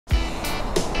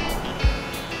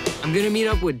I'm gonna meet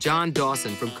up with John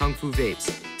Dawson from Kung Fu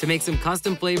Vapes to make some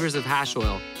custom flavors of hash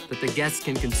oil that the guests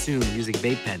can consume using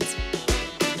vape pens.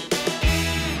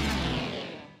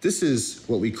 This is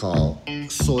what we call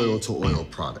soil to oil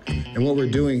product. And what we're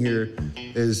doing here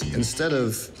is instead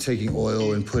of taking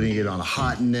oil and putting it on a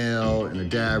hot nail and a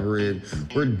dab rig,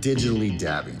 we're digitally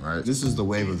dabbing, right? This is the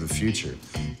wave of the future.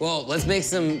 Well, let's make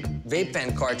some vape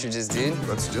pen cartridges, dude.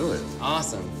 Let's do it.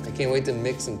 Awesome. I can't wait to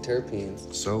mix some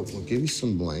terpenes. So we'll give you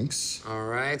some blanks. All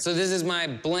right, so this is my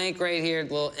blank right here,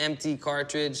 little empty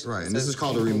cartridge. Right, and this is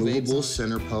called a removable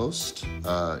center post.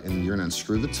 And you're gonna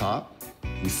unscrew the top.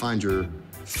 You find your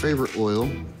favorite oil.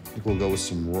 I think we'll go with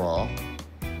some raw.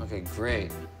 Okay,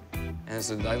 great. And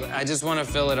so I just want to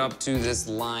fill it up to this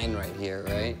line right here,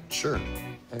 right? Sure.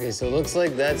 Okay, so it looks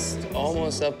like that's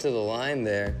almost up to the line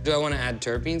there. Do I want to add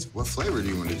terpenes? What flavor do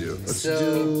you want to do?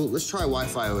 Let's try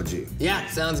Wi-Fi OG. Yeah,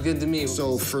 sounds good to me.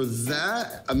 So for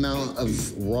that amount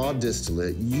of raw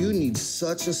distillate, you need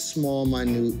such a small,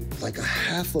 minute, like a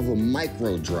half of a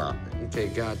micro drop. Okay,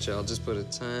 gotcha. I'll just put a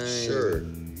tiny... Sure.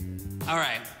 All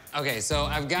right. Okay, so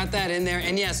I've got that in there,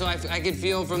 and yeah, so I could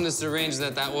feel from the syringe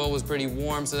that oil was pretty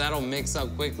warm, so that'll mix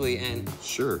up quickly, and...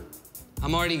 Sure.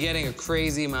 I'm already getting a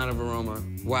crazy amount of aroma.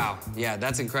 Wow, yeah,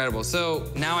 that's incredible.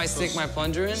 So now I stick my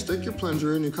plunger in? Stick your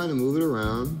plunger in, you kind of move it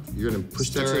around. You're gonna push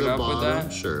that to the bottom. With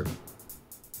that? Sure.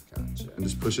 Gotcha. And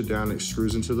just push it down, it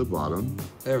screws into the bottom.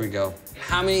 There we go.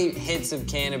 How many hits of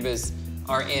cannabis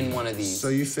are in one of these? So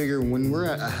you figure when we're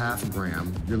at a half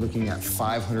gram, you're looking at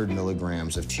 500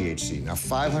 milligrams of THC. Now,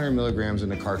 500 milligrams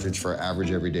in a cartridge for an average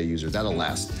everyday user, that'll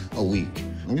last a week.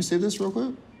 Let me see this real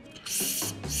quick.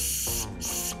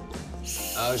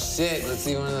 Oh shit, let's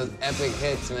see one of those epic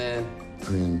hits, man. I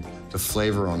mean, the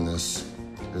flavor on this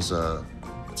is,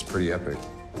 it's pretty epic.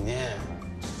 Yeah.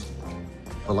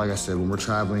 But like I said, when we're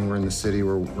traveling, we're in the city,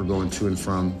 we're going to and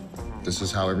from, this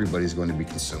is how everybody's going to be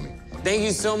consuming. Thank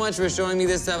you so much for showing me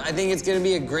this stuff. I think it's gonna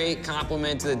be a great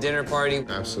compliment to the dinner party.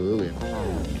 Absolutely.